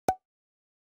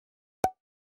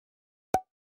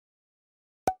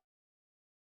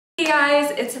Hey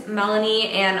guys, it's Melanie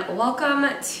and welcome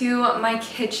to my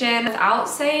kitchen. Without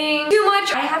saying too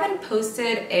much, I haven't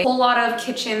posted a whole lot of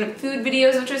kitchen food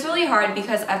videos, which is really hard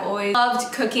because I've always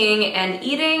loved cooking and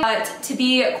eating. But to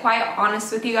be quite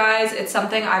honest with you guys, it's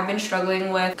something I've been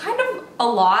struggling with kind of a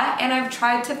lot, and I've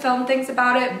tried to film things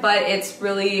about it, but it's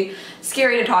really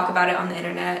scary to talk about it on the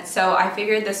internet. So I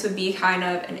figured this would be kind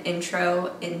of an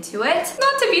intro into it.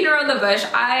 Not to beat around the bush,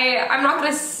 I'm not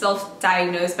gonna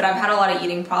self-diagnose, but I've had a lot of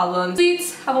eating problems.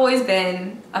 Sweets have always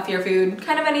been a fear food,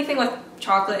 kind of anything with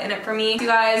chocolate in it for me. You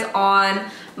guys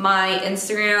on my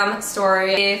Instagram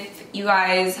story, if you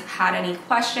guys had any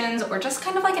questions or just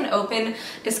kind of like an open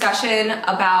discussion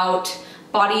about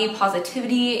body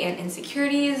positivity and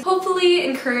insecurities, hopefully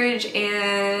encourage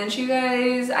and show you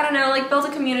guys, I don't know, like build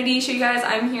a community, show you guys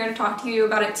I'm here to talk to you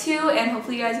about it too, and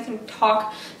hopefully you guys can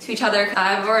talk to each other.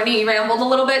 I've already rambled a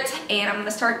little bit and I'm gonna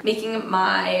start making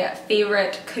my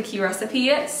favorite cookie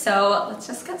recipe, so let's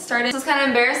just get started. This is kind of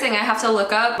embarrassing. I have to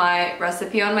look up my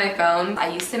recipe on my phone. I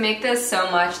used to make this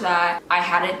so much that I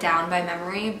had it down by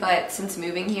memory, but since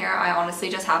moving here I honestly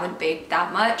just haven't baked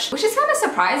that much, which is kind of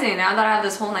surprising now that I have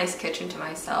this whole nice kitchen to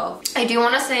myself. I do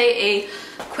want to say a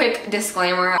quick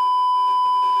disclaimer.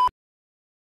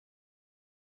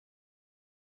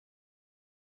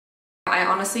 I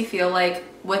honestly feel like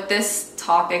with this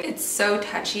topic, it's so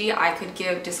touchy, I could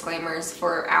give disclaimers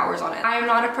for hours on it. I am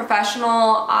not a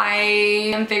professional.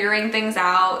 I am figuring things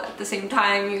out at the same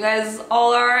time you guys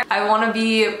all are. I want to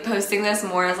be posting this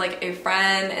more as like a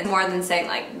friend and more than saying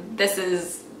like this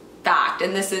is fact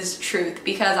and this is truth,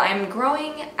 because I'm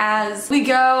growing as we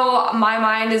go. My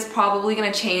mind is probably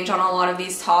going to change on a lot of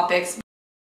these topics.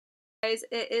 Guys,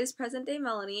 it is present day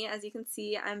Melanie. As you can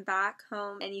see, I'm back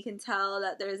home and you can tell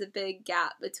that there's a big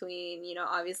gap between, you know,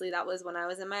 obviously that was when I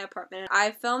was in my apartment. I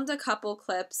filmed a couple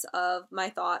clips of my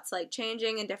thoughts like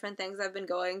changing and different things I've been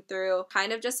going through,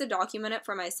 kind of just to document it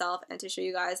for myself and to show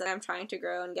you guys that I'm trying to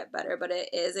grow and get better, but it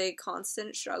is a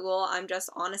constant struggle. I'm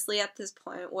just honestly at this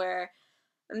point where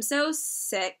I'm so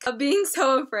sick of being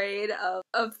so afraid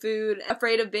of food,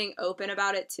 afraid of being open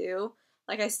about it too.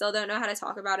 Like, I still don't know how to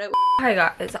talk about it. Hi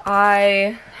guys,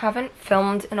 I haven't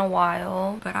filmed in a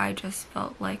while, but I just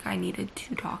felt like I needed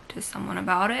to talk to someone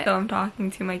about it. So I'm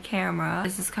talking to my camera.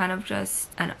 This is kind of just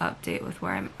an update with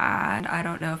where I'm at. I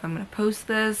don't know if I'm gonna post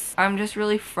this. I'm just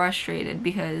really frustrated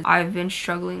because I've been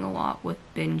struggling a lot with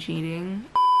binge eating.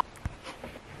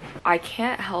 I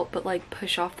can't help but like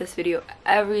push off this video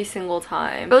every single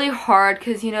time. Really hard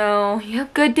because, you know, you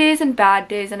have good days and bad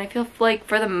days, and I feel like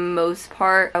for the most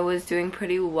part I was doing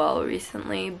pretty well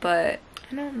recently, but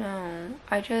I don't know.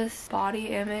 Body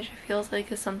image feels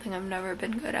like is something I've never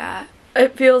been good at.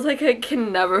 It feels like I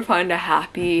can never find a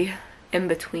happy in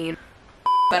between.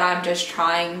 But I'm just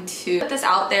trying to put this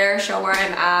out there, show where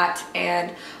I'm at,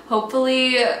 and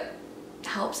hopefully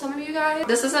help some of you guys.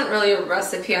 This isn't really a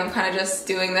recipe. I'm kind of just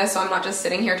doing this so I'm not just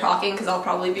sitting here talking, because I'll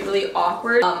probably be really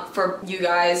awkward for you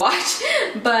guys to watch.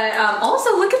 But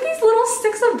also look at these little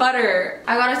sticks of butter.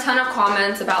 I got a ton of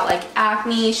comments about like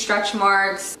acne, stretch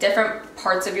marks, different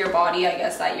parts of your body I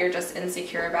guess that you're just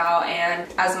insecure about.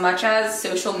 And as much as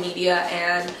social media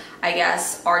and I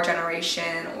guess our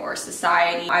generation or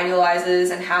society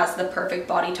idealizes and has the perfect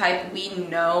body type, we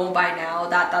know by now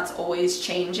that that's always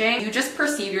changing. You just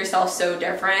perceive yourself so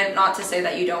different. Not to say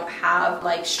that you don't have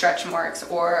like stretch marks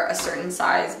or a certain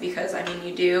size, because I mean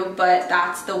you do, but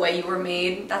that's the way you were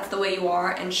made, that's the way you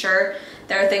are. And sure,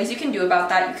 there are things you can do about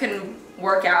that. You can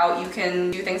work out, you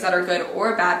can do things that are good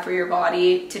or bad for your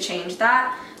body to change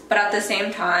that, but at the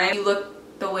same time, you look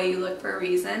the way you look for a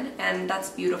reason, and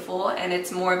that's beautiful, and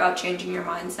it's more about changing your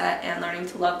mindset and learning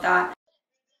to love that.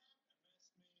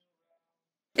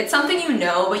 It's something you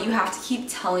know, but you have to keep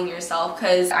telling yourself,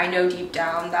 because I know deep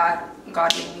down that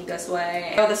God made me this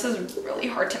way. Oh, this is really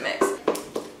hard to mix.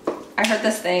 I heard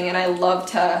this thing and I love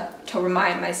to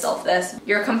remind myself this.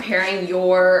 You're comparing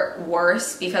your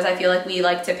worst, because I feel like we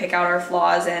like to pick out our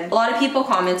flaws, and a lot of people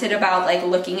commented about like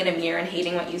looking in a mirror and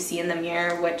hating what you see in the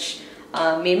mirror, which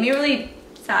made me really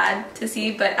sad to see,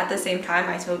 but at the same time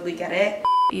I totally get it.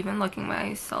 Even looking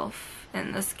myself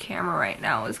in this camera right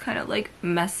now is kind of like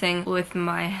messing with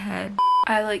my head.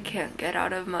 I like can't get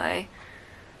out of my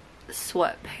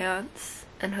sweatpants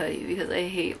and hoodie because I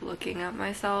hate looking at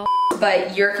myself.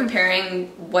 But you're comparing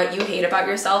what you hate about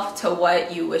yourself to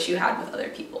what you wish you had with other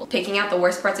people. Picking out the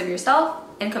worst parts of yourself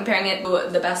and comparing it to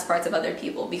the best parts of other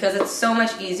people, because it's so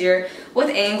much easier with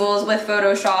angles, with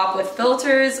Photoshop, with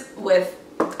filters, with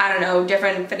I don't know,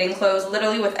 different fitting clothes,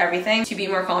 literally with everything, to be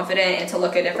more confident and to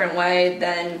look a different way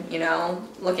than, you know,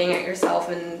 looking at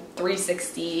yourself in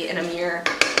 360 in a mirror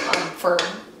for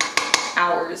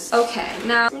hours. Okay,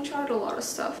 now I tried a lot of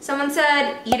stuff. Someone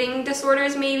said eating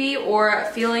disorders maybe, or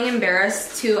feeling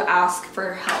embarrassed to ask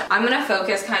for help. I'm gonna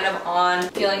focus kind of on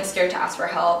feeling scared to ask for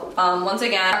help. Once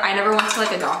again, I never went to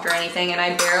like a doctor or anything, and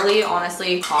I barely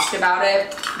honestly talked about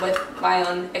it with my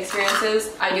own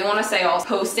experiences. I do want to say also,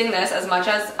 posting this, as much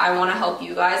as I want to help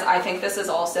you guys, I think this is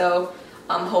also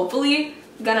hopefully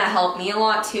gonna help me a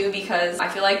lot too, because I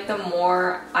feel like the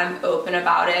more I'm open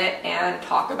about it and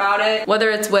talk about it,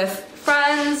 whether it's with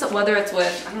friends, whether it's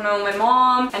with, I don't know, my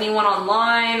mom, anyone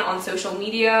online, on social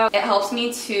media, it helps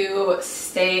me to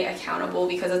stay accountable,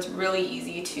 because it's really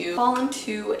easy to fall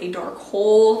into a dark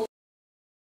hole.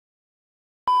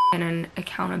 In an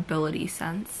accountability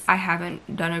sense, I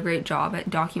haven't done a great job at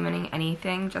documenting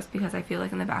anything, just because I feel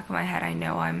like in the back of my head I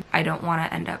know I don't want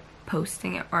to end up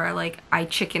posting it, or like I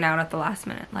chicken out at the last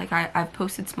minute. Like I've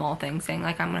posted small things saying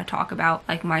like I'm gonna talk about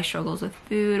like my struggles with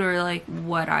food, or like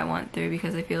what I went through,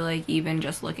 because I feel like even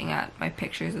just looking at my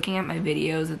pictures, looking at my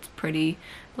videos, it's pretty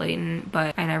blatant,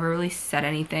 but I never really said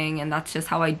anything, and that's just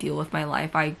how I deal with my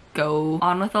life. I go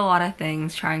on with a lot of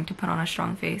things trying to put on a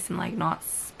strong face and like not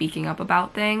speaking up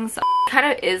about things.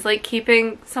 Kind of is like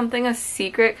keeping something a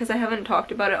secret, because I haven't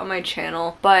talked about it on my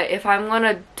channel, but if I'm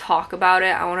gonna talk about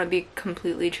it, I want to be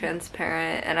completely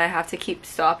transparent, and I have to keep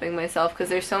stopping myself, because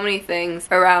there's so many things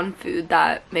around food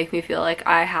that make me feel like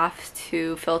I have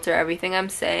to filter everything I'm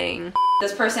saying.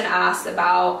 This person asked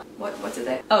about, what's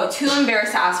it? Oh, too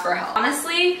embarrassed to ask for help.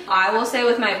 Honestly, I will say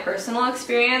with my personal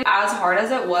experience, as hard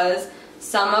as it was,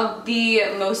 some of the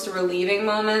most relieving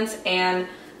moments and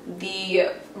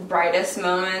the brightest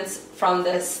moments from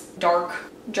this dark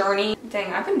journey,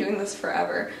 dang, I've been doing this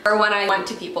forever, or when I went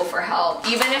to people for help.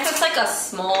 Even if it's like a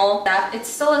small step, it's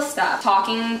still a step.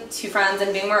 Talking to friends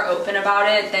and being more open about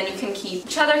it, then you can keep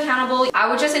each other accountable. I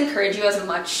would just encourage you as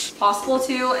much possible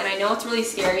to, and I know it's really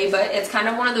scary, but it's kind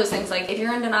of one of those things, like if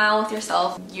you're in denial with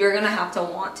yourself, you're gonna have to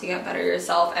want to get better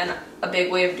yourself, and a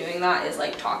big way of doing that is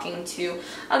like talking to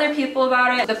other people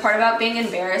about it. The part about being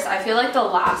embarrassed, I feel like the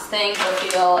last thing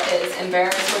you'll feel is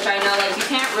embarrassed, which I know like you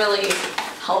can't really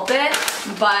help it,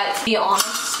 but the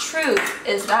honest truth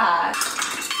is that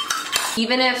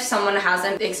even if someone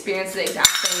hasn't experienced the exact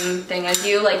same thing as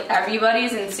you, like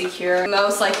everybody's insecure.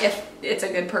 Most, like if it's a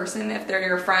good person, if they're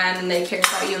your friend and they care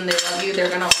about you and they love you, they're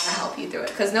gonna want to help you through it,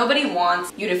 because nobody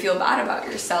wants you to feel bad about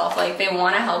yourself. Like they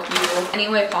want to help you any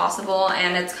way possible,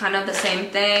 and it's kind of the same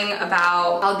thing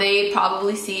about how they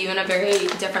probably see you in a very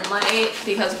different light,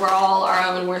 because we're all our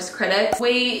own worst critics.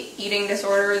 Weight, eating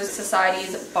disorders,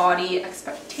 society's body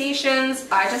expectations,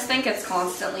 I just think it's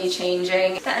constantly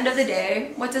changing. At the end of the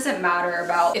day, what does it matter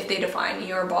about if they define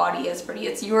your body as pretty?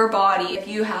 It's your body. If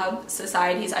you have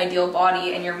society's ideal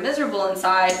body and you're miserable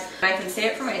inside, I can say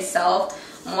it for myself,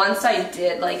 once I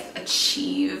did like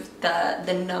achieve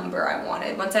the number I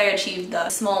wanted, once I achieved the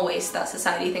small waist that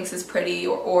society thinks is pretty,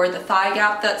 or the thigh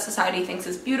gap that society thinks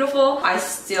is beautiful, I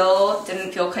still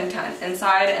didn't feel content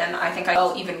inside, and I think I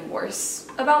felt even worse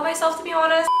about myself, to be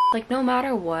honest. Like no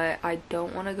matter what, I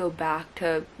don't want to go back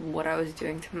to what I was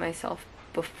doing to myself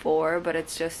before, but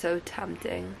it's just so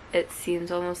tempting. It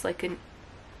seems almost like an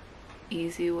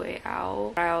easy way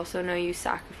out. I also know you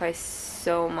sacrifice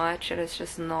so much and it's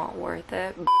just not worth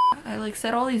it. I like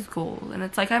set all these goals, and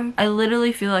it's like I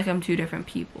literally feel like I'm two different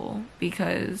people,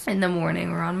 because in the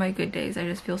morning or on my good days I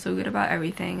just feel so good about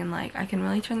everything, and like I can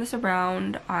really turn this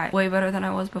around. I'm way better than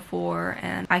I was before,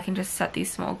 and I can just set these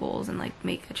small goals and like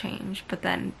make a change. But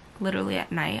then literally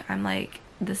at night I'm like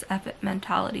this effort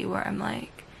mentality where I'm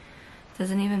like,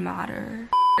 doesn't even matter.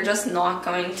 You're just not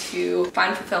going to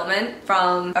find fulfillment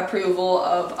from approval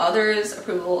of others,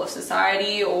 approval of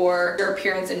society, or your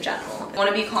appearance in general. You want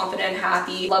to be confident,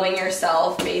 happy, loving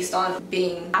yourself based on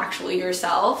being actually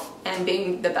yourself and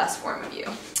being the best form of you.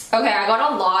 Okay, I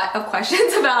got a lot of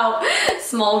questions about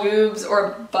small boobs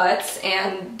or butts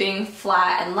and being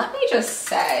flat, and let me just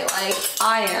say, like,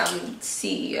 I am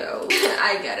CEO.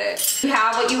 I get it. You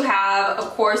have what you have. Of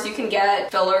course, you can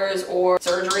get fillers or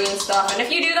surgery and stuff, and if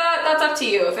you do that, that's up to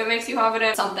you. If it makes you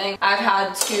confident, something I've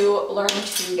had to learn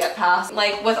to get past.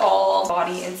 Like with all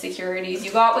body insecurities,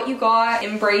 you got what you got,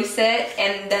 embrace it,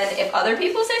 and then if other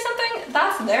people say something,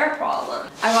 that's their problem.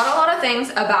 I got a lot of things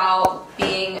about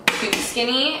being too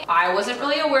skinny. I wasn't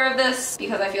really aware of this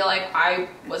because I feel like I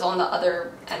was on the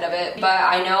other end of it, but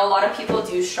I know a lot of people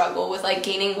do struggle with like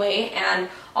gaining weight, and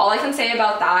all I can say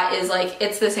about that is like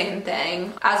it's the same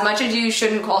thing. As much as you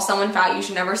shouldn't call someone fat, you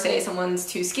should never say someone's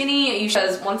too skinny,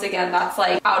 because once again, that's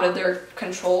like out of their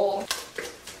control.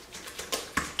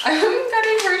 I'm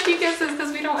getting Hershey Kisses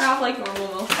because we don't have like normal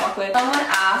milk chocolate. Someone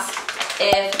asked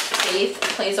if faith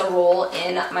plays a role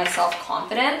in my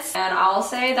self-confidence, and I'll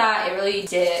say that it really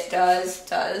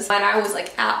does. When I was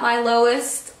like at my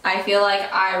lowest, I feel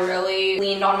like I really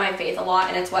leaned on my faith a lot,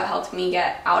 and it's what helped me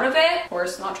get out of it. Of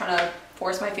course, not trying to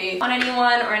force my faith on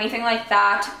anyone or anything like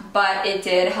that, but it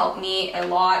did help me a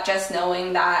lot, just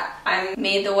knowing that I'm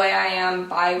made the way I am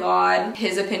by God.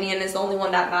 His opinion is the only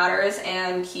one that matters,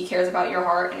 and he cares about your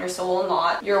heart and your soul,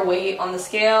 not your weight on the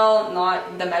scale,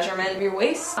 not the measurement of your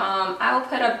waist. I will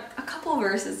put a couple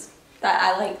verses that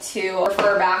I like to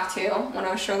refer back to when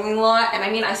I was struggling a lot, and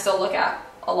I mean I still look at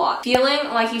a lot. Feeling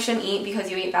like you shouldn't eat because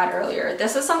you ate bad earlier.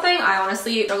 This is something I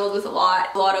honestly struggled with a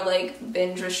lot of like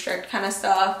binge restrict kind of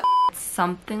stuff. It's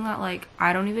something that like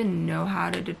I don't even know how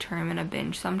to determine a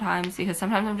binge sometimes, because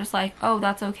sometimes I'm just like, oh,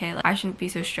 that's okay, like I shouldn't be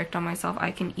so strict on myself,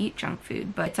 I can eat junk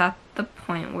food. But it's at the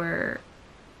point where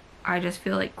I just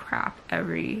feel like crap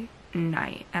every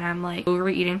night, and I'm like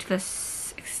overeating to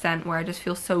this extent where I just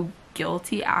feel so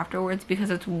guilty afterwards, because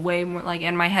it's way more like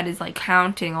in my head is like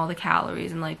counting all the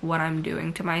calories and like what I'm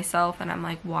doing to myself, and I'm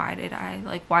like, why did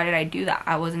I do that?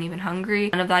 I wasn't even hungry.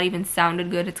 None of that even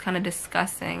sounded good. It's kind of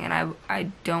disgusting, and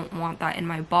I don't want that in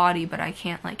my body, but I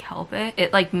can't like help it.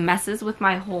 It like messes with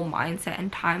my whole mindset and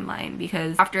timeline,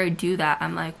 because after I do that,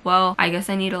 I'm like, well, I guess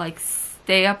I need to like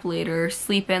stay up later,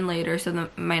 sleep in later, so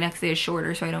that my next day is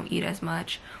shorter, so I don't eat as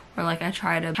much. Or like I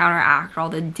try to counteract all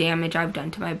the damage I've done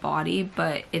to my body,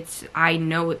 but I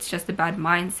know it's just a bad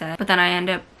mindset. But then I end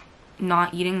up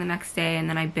not eating the next day, and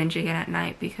then I binge again at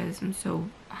night because I'm so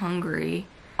hungry.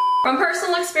 From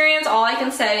personal experience, all I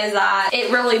can say is that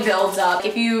it really builds up.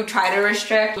 If you try to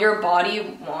restrict, your body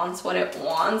wants what it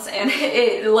wants, and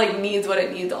it like needs what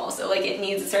it needs also. Like it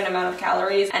needs a certain amount of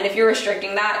calories, and if you're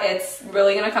restricting that, it's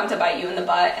really gonna come to bite you in the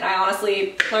butt. And I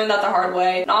honestly learned that the hard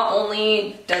way. Not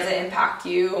only does it impact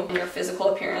you in your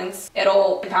physical appearance,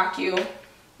 it'll impact you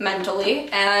mentally,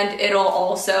 and it'll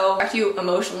also affect you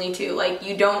emotionally too. Like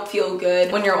you don't feel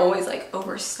good when you're always like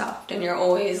overstuffed and you're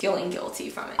always feeling guilty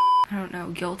from it. I don't know,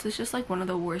 guilt is just like one of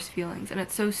the worst feelings, and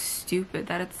it's so stupid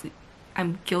that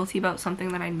I'm guilty about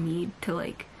something that I need to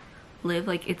like live.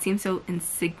 Like it seems so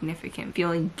insignificant,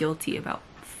 feeling guilty about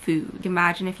food.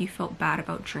 Imagine if you felt bad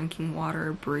about drinking water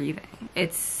or breathing.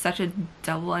 It's such a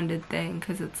double-ended thing,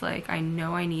 because it's like I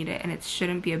know I need it and it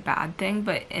shouldn't be a bad thing,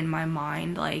 but in my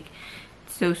mind like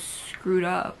it's so screwed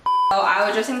up. So I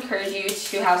would just encourage you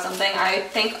to have something. I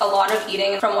think a lot of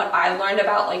eating, from what I've learned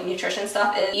about like nutrition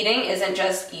stuff, is eating isn't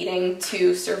just eating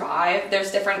to survive.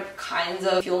 There's different kinds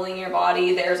of fueling your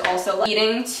body. There's also like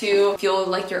eating to fuel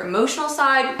like your emotional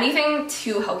side, anything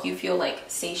to help you feel like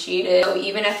satiated. So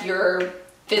even if you're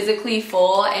physically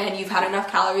full and you've had enough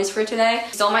calories for today,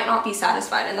 you still might not be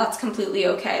satisfied, and that's completely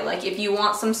okay. Like if you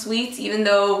want some sweets, even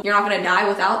though you're not gonna die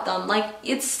without them, like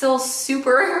it's still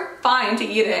super fine to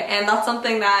eat it, and that's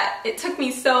something that it took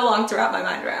me so long to wrap my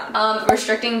mind around.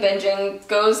 Restricting binging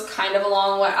goes kind of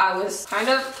along what I was kind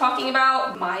of talking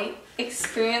about. My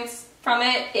experience from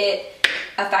it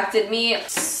affected me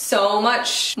so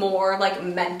much more like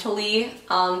mentally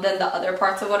than the other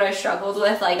parts of what I struggled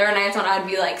with. Like there are nights when I'd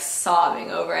be like sobbing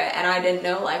over it, and I didn't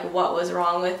know like what was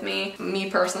wrong with me.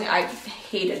 Me personally, I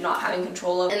hated not having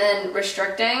control of it. And then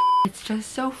restricting, it's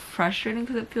just so frustrating,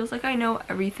 because it feels like I know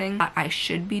everything that I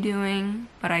should be doing,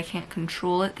 but I can't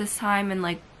control it this time. And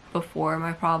like before,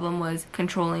 my problem was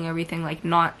controlling everything, like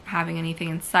not having anything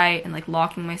in sight and like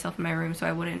locking myself in my room so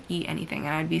I wouldn't eat anything,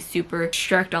 and I'd be super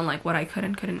strict on like what I could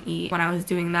and couldn't eat. When I was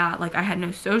doing that, like I had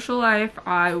no social life.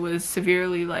 I was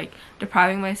severely like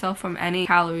depriving myself from any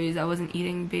calories. I wasn't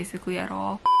eating basically at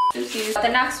all. The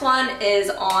next one is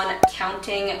on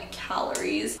counting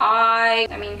calories. I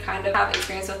mean, kind of have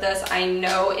experience with this. I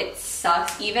know it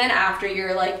sucks even after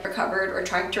you're like recovered or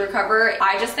trying to recover.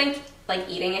 I just think like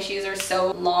eating issues are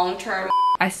so long-term.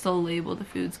 I still label the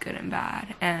foods good and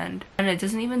bad, and it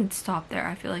doesn't even stop there.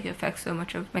 I feel like it affects so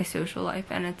much of my social life,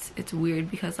 and it's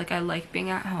weird because like I like being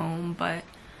at home, but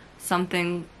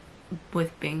something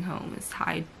with being home is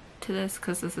tied to this,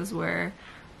 because this is where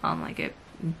like it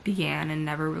began and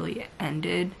never really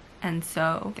ended. And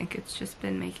so I think it's just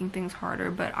been making things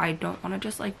harder, but I don't want to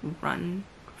just like run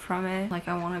from it. Like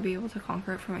I want to be able to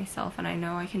conquer it for myself, and I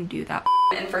know I can do that.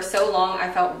 And for so long I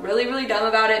felt really dumb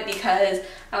about it, because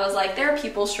I was like, there are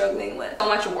people struggling with so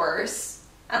much worse,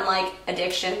 and like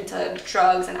addiction to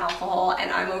drugs and alcohol, and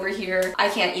I'm over here, I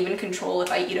can't even control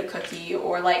if I eat a cookie,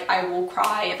 or like I will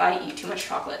cry if I eat too much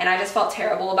chocolate. And I just felt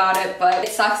terrible about it, but it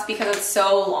sucks because it's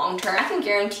so long term. I can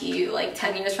guarantee you like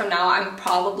 10 years from now, I'm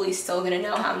probably still gonna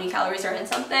know how many calories are in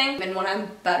something, and when I'm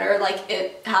better, like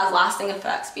it has lasting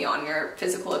effects beyond your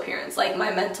physical appearance. Like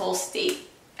my mental state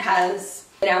has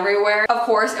everywhere. Of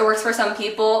course, it works for some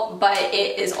people, but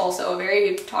it is also a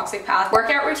very toxic path.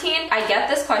 Workout routine, I get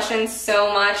this question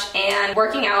so much, and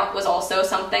working out was also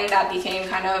something that became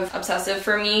kind of obsessive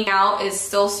for me. Now is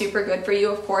still super good for you,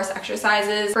 of course,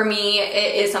 exercises. For me,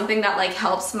 it is something that like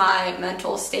helps my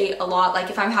mental state a lot. Like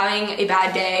if I'm having a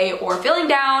bad day or feeling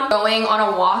down, going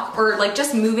on a walk or like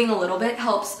just moving a little bit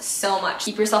helps so much.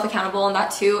 Keep yourself accountable on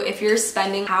that too. If you're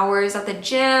spending hours at the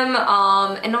gym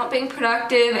and not being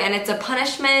productive and it's a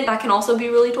punishment, that can also be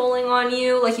really tolling on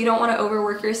you. Like you don't want to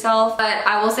overwork yourself. But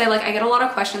I will say, like, I get a lot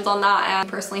of questions on that, and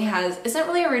personally isn't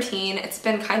really a routine. It's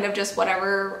been kind of just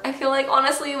whatever I feel like,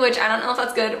 honestly, which I don't know if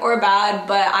that's good or bad,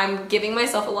 but I'm giving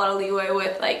myself a lot of leeway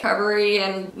with like recovery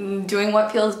and doing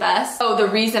what feels best. So the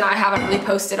reason I haven't really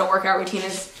posted a workout routine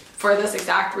is for this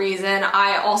exact reason.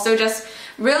 I also just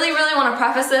really want to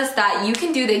preface this that you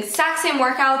can do the exact same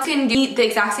workouts, you can do the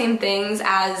exact same things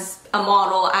as a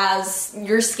model, as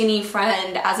your skinny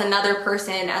friend, as another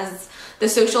person, as the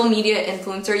social media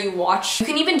influencer you watch. You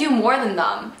can even do more than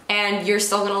them and you're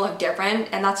still gonna look different,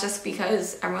 and that's just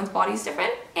because everyone's body's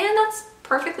different, and that's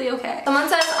perfectly okay. Someone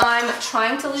says, I'm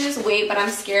trying to lose weight, but I'm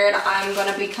scared I'm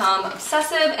gonna become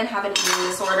obsessive and have an eating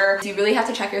disorder. So you really have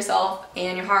to check yourself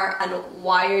and your heart and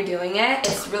why you're doing it.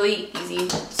 It's really easy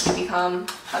to become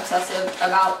obsessive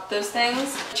about those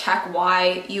things. Check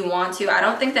why you want to. I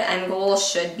don't think the end goal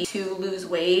should be to lose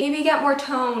weight. Maybe get more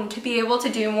toned, to be able to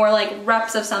do more like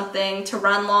reps of something, to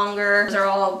run longer. Those are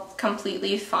all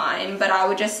completely fine, but I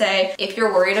would just say if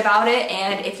you're worried about it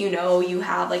and if you know you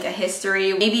have like a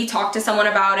history, maybe talk to someone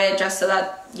about it just so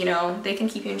that, you know, they can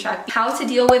keep you in check. How to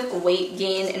deal with weight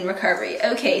gain in recovery.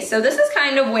 Okay, so this is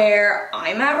kind of where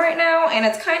I'm at right now, and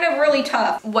it's kind of really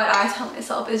tough. What I tell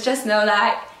myself is just know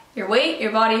that your weight,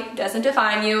 your body doesn't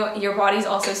define you. Your body's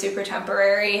also super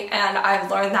temporary, and I've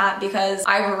learned that because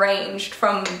I've ranged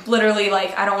from literally,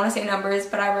 like, I don't want to say numbers,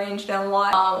 but I've ranged in a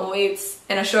lot of weights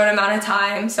in a short amount of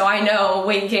time, so I know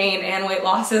weight gain and weight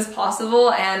loss is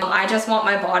possible, and I just want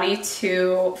my body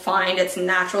to find its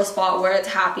natural spot where it's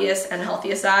happiest and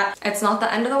healthiest at. It's not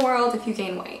the end of the world if you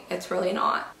gain weight. It's really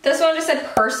not. This one just said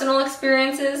personal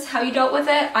experiences, how you dealt with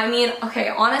it. I mean, okay,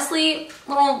 honestly,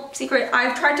 little secret,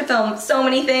 I've tried to film so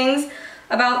many things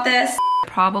about this.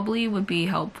 Probably would be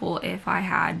helpful if I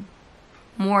had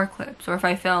more clips, or if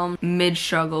I filmed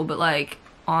mid-struggle, but like,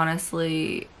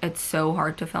 honestly, it's so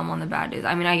hard to film on the bad days.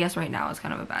 I mean, I guess right now it's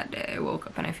kind of a bad day. I woke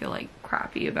up and I feel like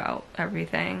crappy about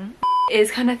everything. It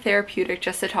is kind of therapeutic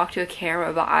just to talk to a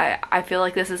camera, but I feel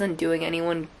like this isn't doing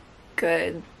anyone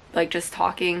good. Like just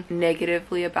talking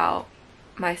negatively about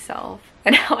myself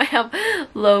and how I have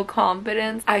low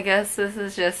confidence. I guess this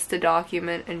is just to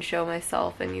document and show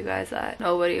myself and you guys that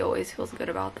nobody always feels good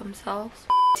about themselves.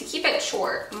 To keep it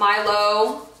short, my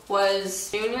low was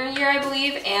junior year, I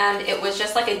believe, and it was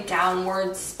just like a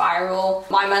downward spiral.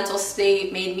 My mental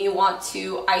state made me want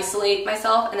to isolate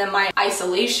myself, and then my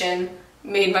isolation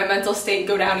made my mental state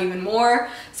go down even more.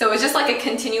 So it was just like a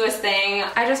continuous thing.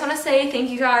 I just want to say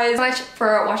thank you guys so much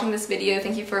for watching this video.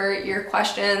 Thank you for your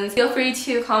questions. Feel free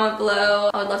to comment below.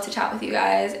 I would love to chat with you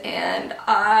guys, and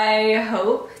I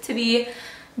hope to be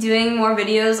doing more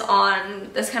videos on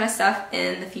this kind of stuff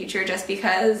in the future, just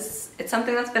because it's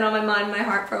something that's been on my mind, my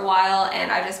heart for a while,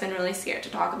 and I've just been really scared to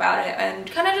talk about it and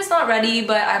kind of just not ready.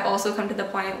 But I've also come to the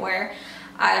point where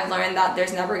I've learned that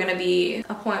there's never gonna be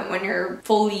a point when you're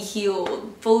fully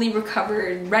healed, fully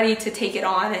recovered, ready to take it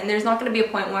on, and there's not gonna be a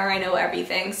point where I know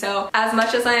everything. So as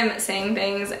much as I'm saying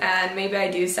things and maybe I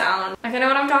do sound like I know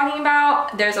what I'm talking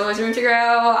about, there's always room to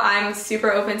grow. I'm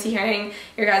super open to hearing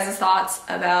your guys' thoughts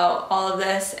about all of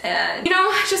this, and you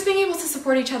know, just being able to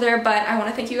support each other. But I want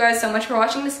to thank you guys so much for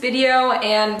watching this video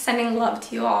and sending love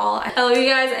to you all. I love you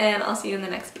guys, and I'll see you in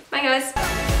the next video. Bye guys.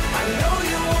 I know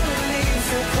you wanna leave,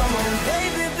 so come on,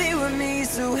 baby, be with me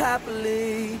so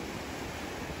happily.